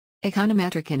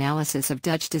Econometric analysis of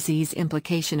Dutch disease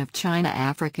implication of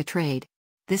China-Africa trade.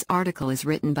 This article is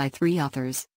written by 3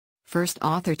 authors. First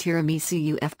author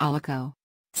Tiramisu Uf Aliko.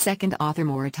 Second author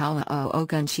Moritala O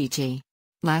Ogunchichi.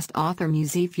 Last author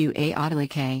Muzifu A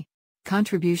Adalike.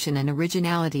 Contribution and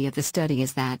originality of the study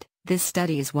is that, this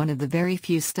study is one of the very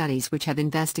few studies which have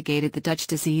investigated the Dutch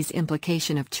disease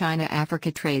implication of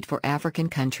China-Africa trade for African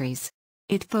countries.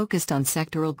 It focused on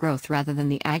sectoral growth rather than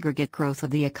the aggregate growth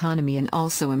of the economy and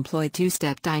also employed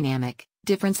two-step dynamic,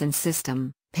 difference in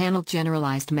system, panel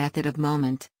generalized method of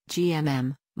moment,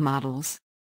 GMM, models.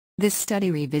 This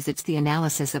study revisits the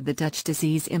analysis of the Dutch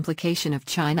disease implication of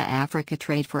China-Africa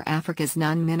trade for Africa's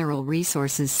non-mineral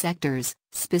resources sectors,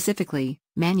 specifically,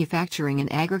 manufacturing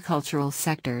and agricultural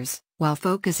sectors, while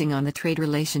focusing on the trade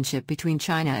relationship between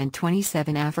China and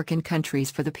 27 African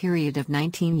countries for the period of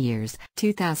 19 years,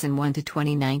 2001 to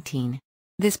 2019.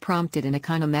 This prompted an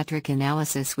econometric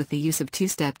analysis with the use of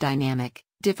two-step dynamic,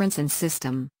 difference in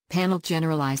system, panel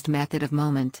generalized method of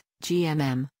moment,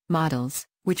 GMM, models,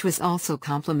 which was also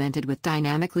complemented with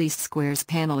dynamic least squares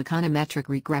panel econometric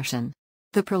regression.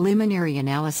 The preliminary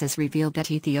analysis revealed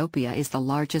that Ethiopia is the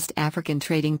largest African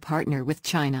trading partner with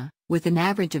China, with an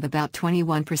average of about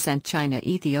 21%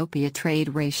 China-Ethiopia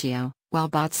trade ratio, while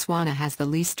Botswana has the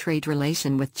least trade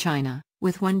relation with China,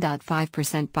 with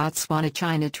 1.5%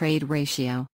 Botswana-China trade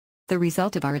ratio. The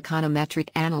result of our econometric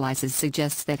analysis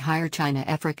suggests that higher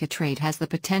China-Africa trade has the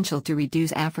potential to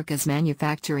reduce Africa's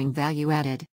manufacturing value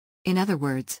added. In other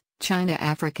words,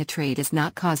 China-Africa trade is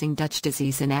not causing Dutch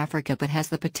disease in Africa but has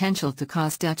the potential to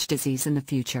cause Dutch disease in the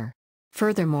future.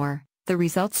 Furthermore, the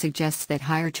result suggests that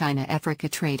higher China-Africa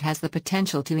trade has the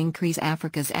potential to increase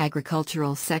Africa's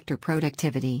agricultural sector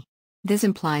productivity. This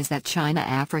implies that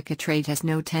China-Africa trade has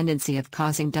no tendency of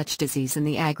causing Dutch disease in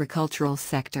the agricultural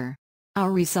sector.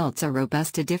 Our results are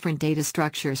robust to different data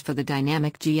structures for the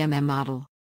dynamic GMM model.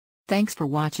 Thanks for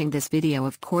watching this video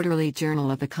of Quarterly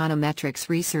Journal of Econometrics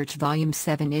Research Volume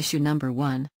 7 Issue Number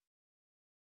 1.